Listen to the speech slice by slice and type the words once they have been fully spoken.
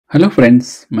Hello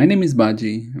friends, my name is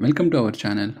Baji. Welcome to our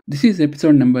channel. This is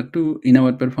episode number 2 in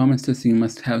our performance testing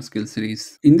must have skill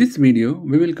series. In this video,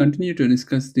 we will continue to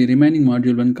discuss the remaining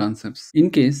module 1 concepts. In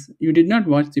case you did not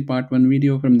watch the part 1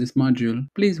 video from this module,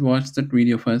 please watch that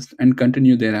video first and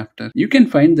continue thereafter. You can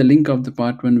find the link of the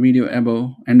part 1 video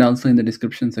above and also in the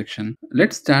description section.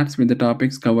 Let's start with the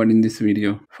topics covered in this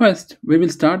video. First, we will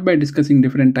start by discussing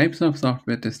different types of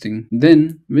software testing.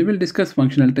 Then, we will discuss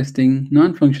functional testing,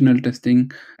 non-functional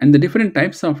testing, and the different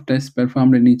types of tests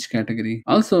performed in each category.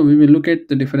 Also, we will look at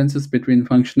the differences between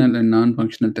functional and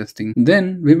non-functional testing.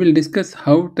 Then, we will discuss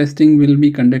how testing will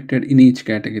be conducted in each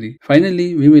category.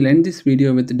 Finally, we will end this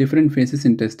video with different phases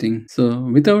in testing. So,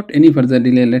 without any further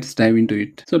delay, let's dive into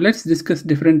it. So, let's discuss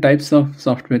different types of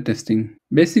software testing.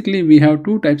 Basically, we have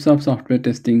two types of software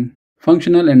testing: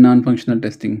 functional and non-functional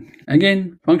testing.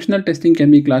 Again, functional testing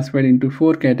can be classified into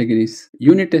 4 categories: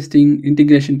 unit testing,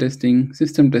 integration testing,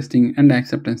 system testing, and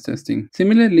acceptance testing.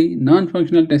 Similarly,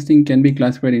 non-functional testing can be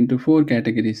classified into 4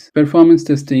 categories: performance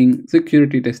testing,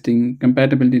 security testing,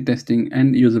 compatibility testing,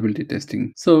 and usability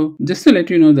testing. So, just to let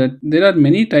you know that there are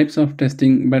many types of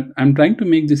testing, but I'm trying to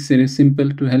make this series simple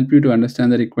to help you to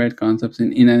understand the required concepts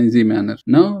in an easy manner.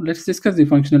 Now, let's discuss the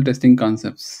functional testing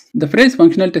concepts. The phrase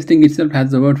functional testing itself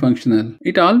has the word functional.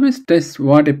 It always tests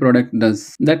what a product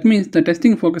does. That means the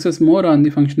testing focuses more on the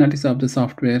functionalities of the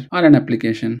software or an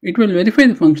application. It will verify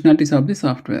the functionalities of the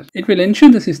software. It will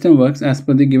ensure the system works as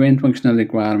per the given functional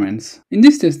requirements. In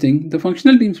this testing, the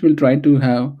functional teams will try to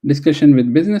have discussion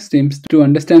with business teams to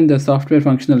understand the software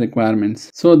functional requirements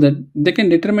so that they can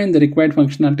determine the required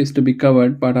functionalities to be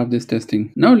covered part of this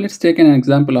testing. Now let's take an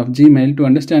example of Gmail to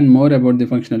understand more about the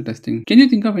functional testing. Can you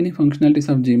think of any functionalities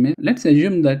of Gmail? Let's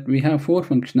assume that we have 4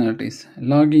 functionalities: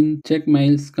 login, check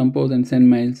mails, compose and send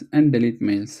mails, and delete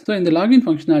mails. So in the login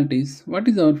functionalities, what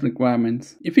is our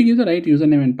requirements? If we give the right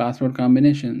username and password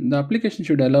combination, the application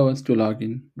should allow us to log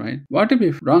in, right? What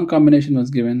if wrong combination was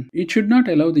given? It should not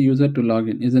allow the user to log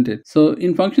in, isn't it? So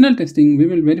in functional testing, we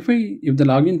will verify if the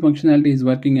login functionality is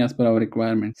working as per our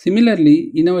requirement.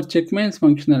 Similarly, in our check mails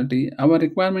functionality, our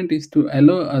requirement is to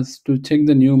allow us to check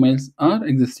the new mails or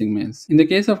existing mails. In the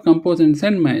case of compose and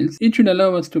send mails, it should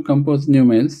allow us to compose new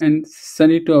mails and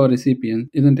send it to our recipient,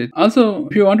 isn't it? Also,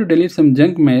 if you want to delete some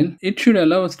junk mail, it should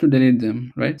allow us to delete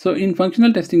them, right? So in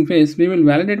functional testing phase, we will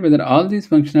validate whether all these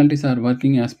functionalities are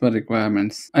working as per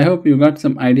requirements. I hope you got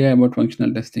some idea about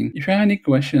functional testing. If you have any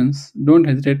questions, don't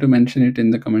hesitate to mention it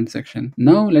in the comment section.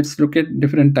 Now let's look at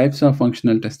different types of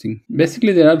functional testing.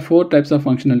 Basically, there are 4 types of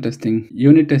functional testing: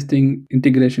 unit testing,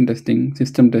 integration testing,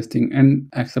 system testing, and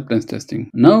acceptance testing.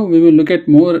 Now we will look at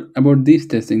more about these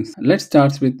testings. Let's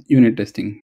start with unit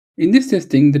testing. In this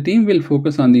testing, the team will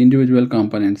focus on the individual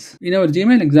components. In our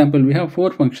Gmail example, we have 4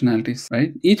 functionalities,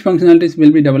 right? Each functionalities will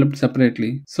be developed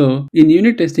separately. So in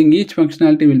unit testing, each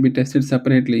functionality will be tested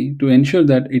separately to ensure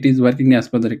that it is working as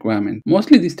per the requirement.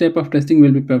 Mostly this type of testing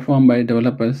will be performed by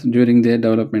developers during their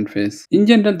development phase. In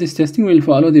general, this testing will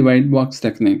follow the white box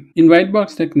technique. In white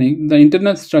box technique, the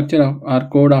internal structure of or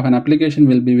code of an application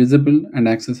will be visible and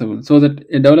accessible so that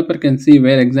a developer can see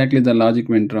where exactly the logic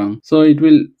went wrong. So it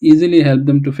will easily help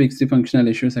them to fix the functional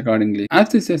issues accordingly. As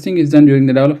this testing is done during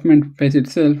the development phase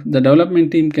itself, the development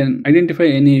team can identify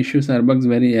any issues or bugs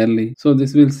very early. So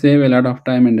this will save a lot of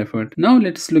time and effort. Now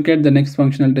let's look at the next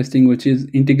functional testing, which is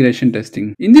integration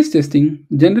testing. In this testing,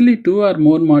 generally 2 or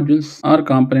more modules or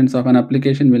components of an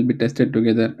application will be tested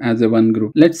together as a one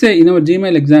group. Let's say in our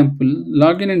Gmail example,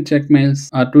 login and check mails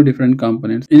are 2 different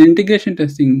components. In integration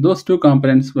testing, those 2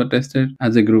 components were tested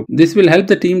as a group. This will help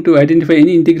the team to identify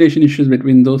any integration issues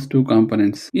between those 2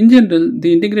 components. In general,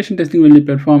 the integration testing will be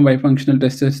performed by functional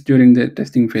testers during the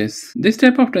testing phase. This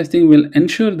type of testing will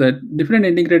ensure that different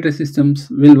integrated systems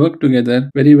will work together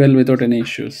very well without any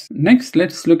issues. Next,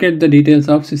 let's look at the details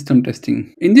of system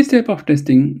testing. In this type of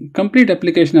testing, complete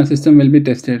application or system will be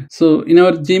tested. So in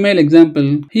our Gmail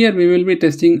example, here we will be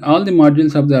testing all the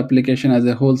modules of the application as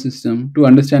a whole system to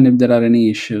understand if there are any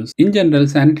issues. In general,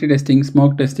 sanity testing,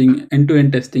 smoke testing,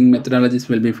 end-to-end testing methodologies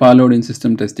will be followed in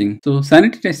system testing. So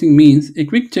sanity testing means a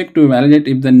quick check to validate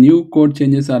if the new code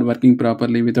changes are working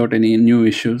properly without any new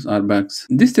issues or bugs.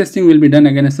 This testing will be done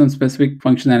against some specific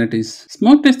functionalities.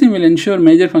 Smoke testing will ensure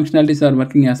major functionalities are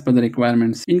working as per the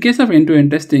requirements. In case of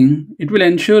end-to-end testing, it will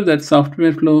ensure that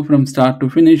software flow from start to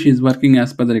finish is working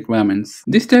as per the requirements.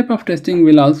 This type of testing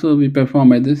will also be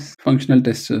performed by this functional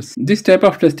testers. This type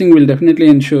of testing will definitely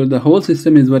ensure the whole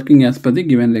system is working as per the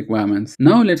given requirements.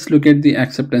 Now let's look at the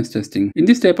acceptance testing. In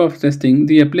this type of testing,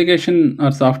 the application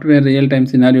or software real-time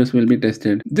scenarios will be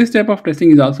tested. This type of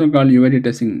testing is also called UAT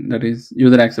testing, that is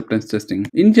user acceptance testing.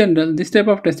 In general, this type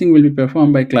of testing will be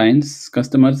performed by clients,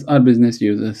 customers, or business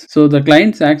users. So the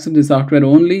clients accept the software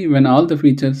only when all the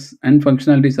features and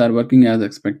functionalities are working as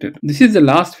expected. This is the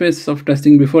last phase of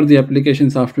testing before the application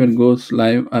software goes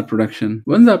live or production.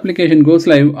 Once the application goes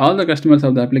live, all the customers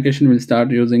of the application will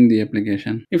start using the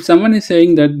application. If someone is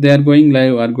saying that they are going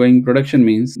live or going production,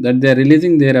 means that they are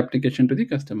releasing their application to the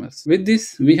customers. With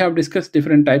this, we have discussed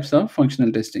different types of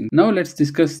functional testing. Now let's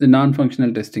discuss the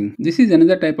non-functional testing. This is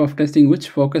another type of testing which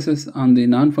focuses on the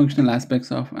non-functional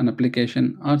aspects of an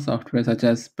application or software, such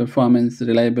as performance,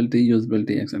 reliability,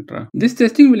 usability, etc. This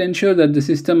testing will ensure that the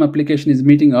system application is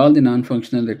meeting all the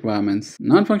non-functional requirements.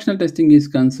 Non-functional testing is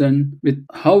concerned with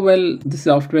how well the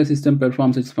software system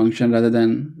performs its function rather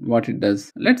than what it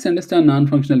does. Let's understand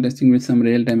non-functional testing with some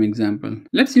real-time example.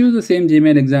 Let's use the same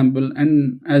Gmail example,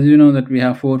 and as you know that we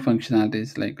have 4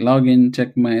 functionalities like login,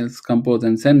 check mails, compose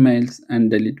and send mails, and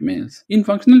delete mails. In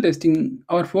functional testing,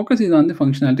 our focus is on the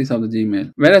functionalities of the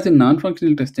Gmail, whereas in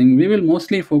non-functional testing, we will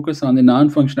mostly focus on the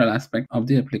non-functional aspect of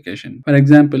the application. For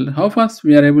example, how fast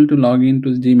we are able to log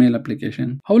into the Gmail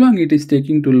application, how long it is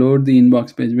taking to load the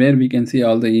inbox page where we can see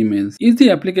all the emails, is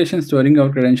the application storing our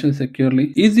credentials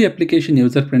securely, is the application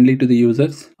user-friendly to the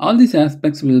users. All these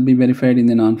aspects will be verified in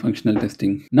the non-functional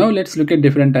testing. Now let's look at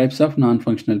different types of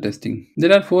non-functional testing.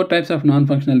 There are 4 types of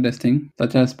non-functional testing,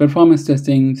 such as performance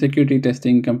testing, security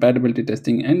testing, compatibility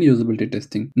testing, and usability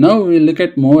testing. Now we will look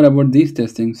at more about these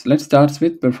testings. Let's start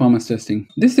with performance testing.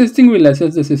 This testing will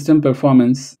assess the system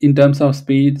performance in terms of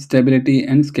speed, stability,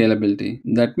 and scalability.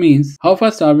 That means how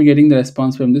fast are we getting the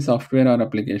response from the software or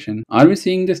application? Are we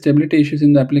seeing the stability issues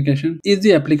in the application? Is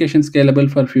the application scalable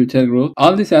for future growth?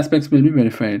 All these aspects will be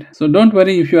verified. So don't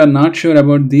worry if you are not sure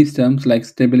about these terms like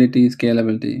stability,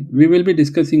 scalability. We will be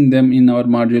discussing them in our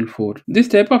module 4. This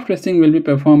type of testing will be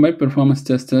performed by performance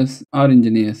testers or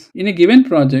engineers. In a given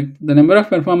project, the number of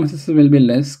performances will be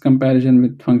less comparison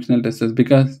with functional testers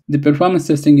because the performance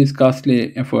testing is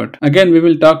costly effort. Again, we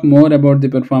will talk more about the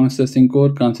performance testing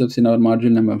core concepts in our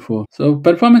module number 4. So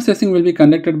performance testing will be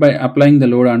conducted by applying the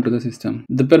load onto the system.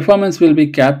 The performance will be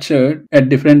captured at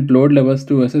different load levels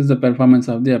to assess the performance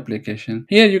of the application.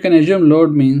 Here you can assume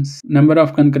load means number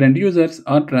of concurrent users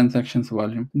or transactions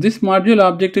volume. This module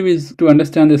objective is to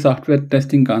understand the software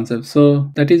testing concepts.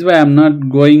 So that is why I'm not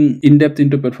going in depth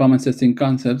into performance testing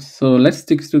concepts. So let's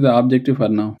stick to the objective for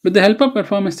now. With the help of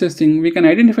performance testing, we can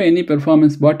identify any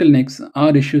performance bottlenecks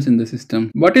or issues in the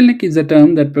system. Bottleneck is a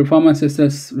term that performance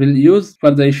testers will use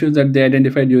for the issues that they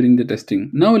identify during the testing.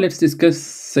 Now let's discuss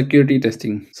security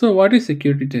testing. So what is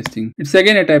security testing? It's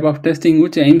again a type of testing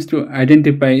which aims to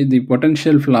identify the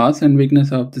potential flaws and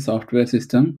weakness of the software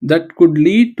system that could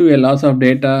lead to a loss of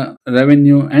data,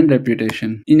 revenue, and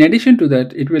reputation. In addition to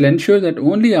that, it will ensure that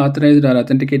only authorized or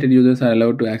authenticated users are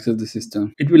allowed to access the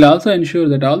system. It will also ensure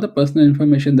that all the personal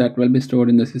information that will be stored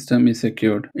in the system is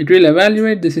secured. It will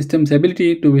evaluate the system's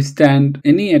ability to withstand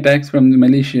any attacks from the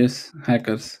malicious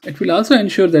hackers. It will also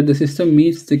ensure that the system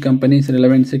meets the company's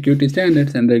relevant security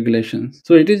standards and regulations.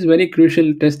 So it is very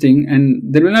crucial testing, and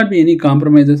there will not be any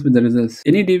compromises with the results.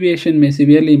 Any deviation may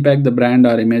severely impact the brand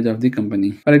or image of the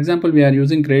company. For example, we are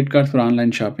using credit cards for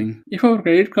online shopping. If our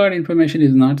credit card information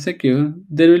is not secure,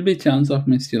 there will be chance of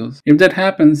misuse. If that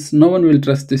happens, no one will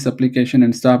trust this application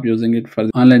and stop using it for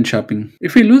online shopping.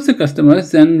 If we lose the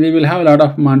customers, then we will have a lot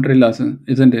of monetary losses,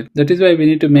 isn't it? That is why we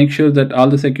need to make sure that all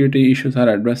the security issues are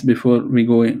addressed before we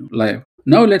go live.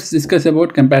 Now let's discuss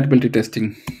about compatibility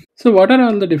testing. So what are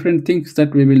all the different things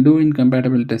that we will do in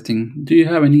compatibility testing? Do you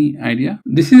have any idea?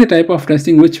 This is a type of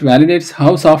testing which validates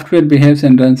how software behaves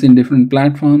and runs in different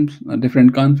platforms, or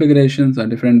different configurations, or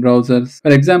different browsers.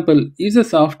 For example, is the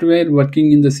software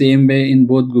working in the same way in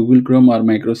both Google Chrome or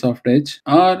Microsoft Edge,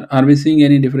 or are we seeing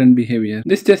any different behavior?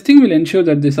 This testing will ensure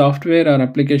that the software or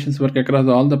applications work across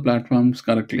all the platforms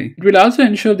correctly. It will also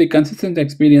ensure the consistent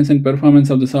experience and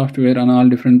performance of the software on all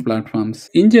different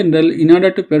platforms. In general, in order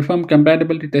to perform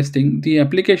compatibility testing, the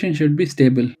application should be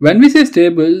stable. When we say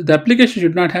stable, the application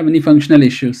should not have any functional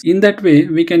issues. In that way,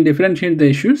 we can differentiate the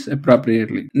issues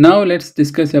appropriately. Now let's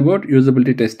discuss about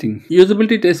usability testing.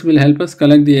 Usability tests will help us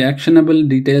collect the actionable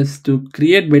details to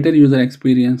create better user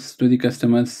experience to the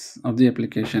customers of the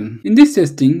application. In this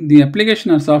testing, the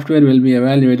application or software will be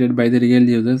evaluated by the real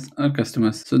users or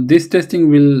customers. So this testing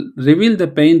will reveal the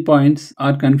pain points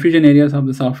or confusion areas of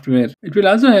the software. It will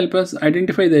also help us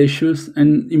identify the issues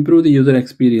and improve the user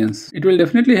experience. experience. It will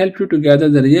definitely help you to gather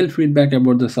the real feedback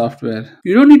about the software.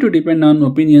 You don't need to depend on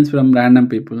opinions from random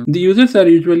people. The users are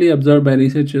usually observed by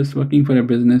researchers working for a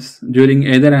business during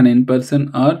either an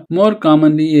in-person or more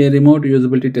commonly a remote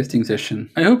usability testing session.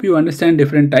 I hope you understand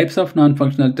different types of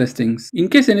non-functional testings. In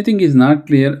case anything is not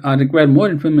clear or require more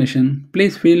information,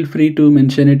 please feel free to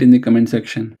mention it in the comment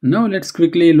section. Now let's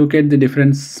quickly look at the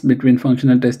difference between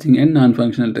functional testing and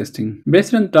non-functional testing.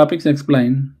 Based on the topics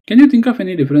explained, can you think of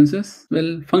any differences?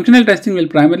 Well, functional testing will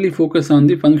primarily focus on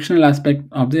the functional aspect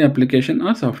of the application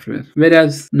or software,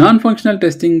 whereas non-functional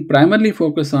testing primarily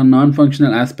focus on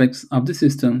non-functional aspects of the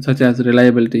system such as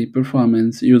reliability,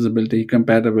 performance, usability,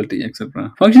 compatibility,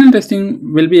 etc. Functional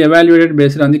testing will be evaluated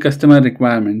based on the customer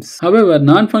requirements. However,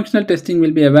 non-functional testing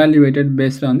will be evaluated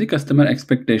based on the customer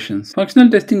expectations. Functional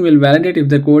testing will validate if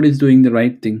the code is doing the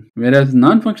right thing, whereas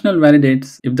non-functional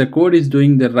validates if the code is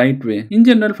doing the right way. In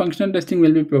general, functional testing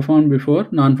will be performed before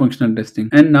non-functional testing,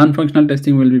 and non-functional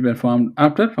testing will be performed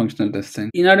after functional testing.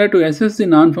 In order to assess the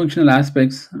non-functional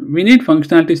aspects, we need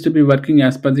functionalities to be working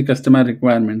as per the customer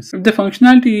requirements. If the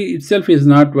functionality itself is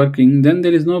not working, then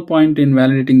there is no point in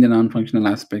validating the non-functional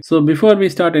aspects. So before we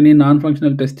start any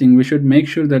non-functional testing, we should make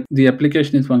sure that the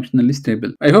application is functionally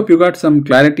stable. I hope you got some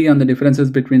clarity on the differences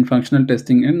between functional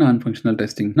testing and non-functional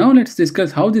testing. Now let's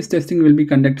discuss how this testing will be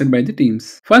conducted by the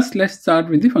teams. First, let's start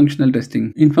with the functional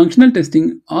testing. In functional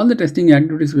testing, all the testing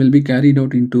activities will be carried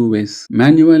out in two ways: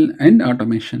 manual and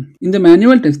automation. In the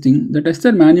manual testing, the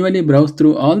tester manually browses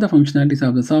through all the functionalities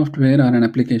of the software or an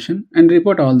application and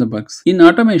report all the bugs. In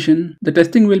automation, the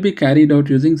testing will be carried out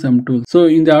using some tools. So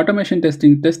in the automation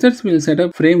testing, testers will set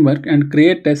up framework and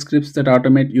create test scripts that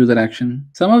automate user action.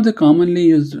 Some of the commonly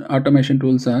used automation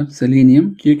tools are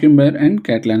Selenium, Cucumber, and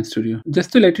Catalan Studio.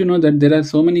 Just to let you know that there are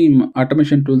so many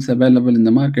automation tools available in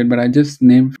the market, but I just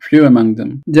named few among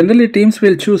them. Generally, teams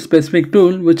will choose specific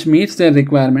tool which meets their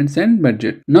requirements and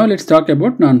budget. Now let's talk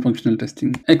about non-functional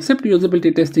testing. Except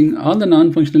usability testing, all the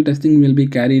non-functional testing will be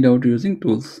carried out using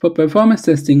tools. For performance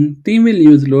testing, team will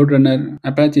use LoadRunner,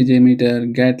 Apache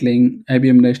JMeter, Gatling,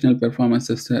 IBM Rational Performance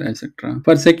Tester, etc.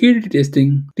 For security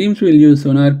testing, teams will use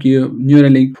SonarQube,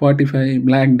 Neuralink, Fortify,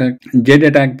 Black Duck,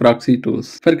 JetAttack proxy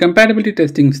tools. For compatibility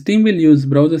testing, team will use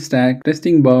Browser Stack,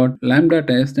 Testing Bot, Lambda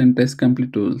Test, and Test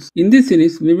Complete tools. In this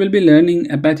series, we will be learning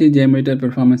Apache JMeter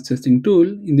performance testing tool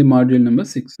in the module number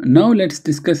 6. Now let's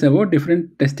discuss about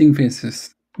different testing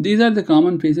phases. These are the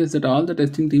common phases that all the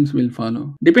testing teams will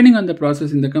follow. Depending on the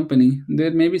process in the company,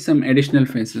 there may be some additional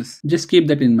phases. Just keep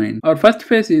that in mind. Our first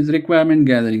phase is requirement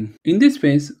gathering. In this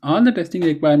phase, all the testing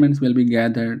requirements will be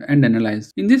gathered and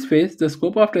analyzed. In this phase, the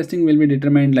scope of testing will be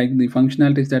determined, like the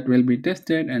functionalities that will be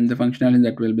tested and the functionalities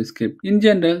that will be skipped. In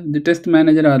general, the test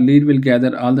manager or lead will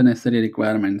gather all the necessary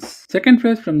requirements. Second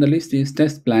phase from the list is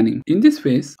test planning. In this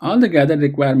phase, all the gathered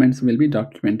requirements will be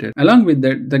documented. Along with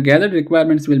that, the gathered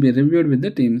requirements will be reviewed with the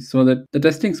team so that the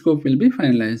testing scope will be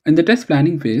finalized. In the test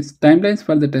planning phase, timelines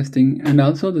for the testing and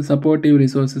also the supportive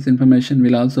resources information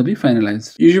will also be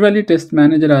finalized. Usually, test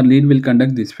manager or lead will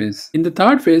conduct this phase. In the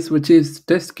third phase, which is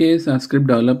test case or script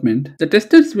development, the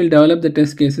testers will develop the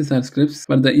test cases or scripts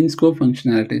for the in-scope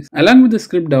functionalities. Along with the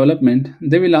script development,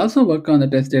 they will also work on the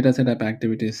test data setup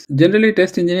activities. Generally,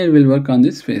 test engineer will work on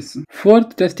this phase.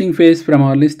 Fourth testing phase from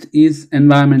our list is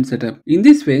environment setup. In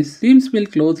this phase, teams will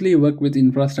closely work with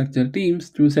infrastructure teams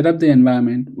to set up the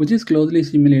environment, which is closely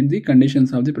simulate the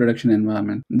conditions of the production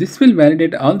environment. This will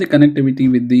validate all the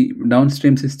connectivity with the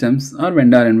downstream systems or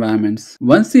vendor environments.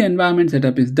 Once the environment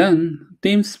setup is done,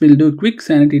 teams will do quick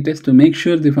sanity tests to make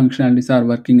sure the functionalities are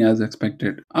working as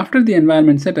expected. After the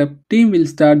environment setup, team will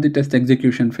start the test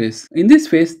execution phase. In this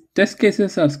phase, test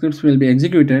cases or scripts will be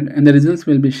executed and the results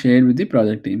will be shared with the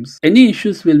project teams. Any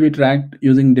issues will be tracked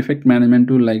using defect management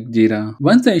tool like Jira.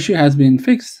 Once the issue has been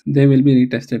fixed, they will be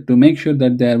retested to make sure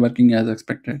that they are working as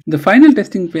expected. The final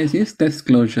testing phase is test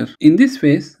closure. In this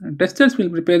phase, testers will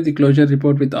prepare the closure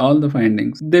report with all the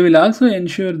findings. They will also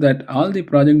ensure that all the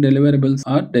project deliverables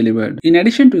are delivered. In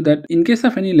addition to that, in case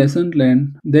of any lesson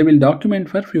learned, they will document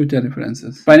for future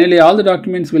references. Finally, all the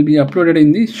documents will be uploaded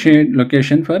in the shared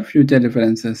location for future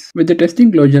references. With the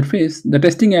testing closure phase, the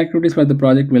testing activities for the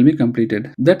project will be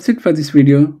completed. That's it for this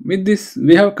video. With this,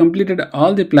 we have completed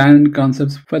all the planned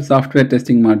concepts for software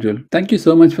testing module. Thank you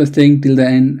so much for staying till the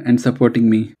end and supporting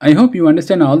me. I hope you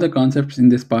understand all the concepts in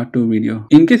this part 2 video.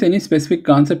 In case any specific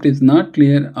concept is not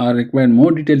clear or require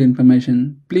more detailed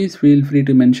information, please feel free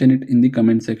to mention it in the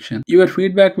comment section. Your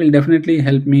feedback will definitely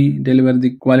help me deliver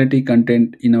the quality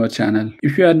content in our channel.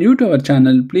 If you are new to our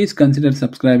channel, please consider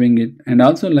subscribing it and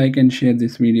also like and share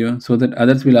this video so that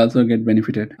others will also get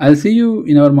benefited. I'll see you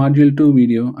in our module 2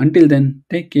 video. Until then,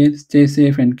 take care, stay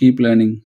safe and keep learning.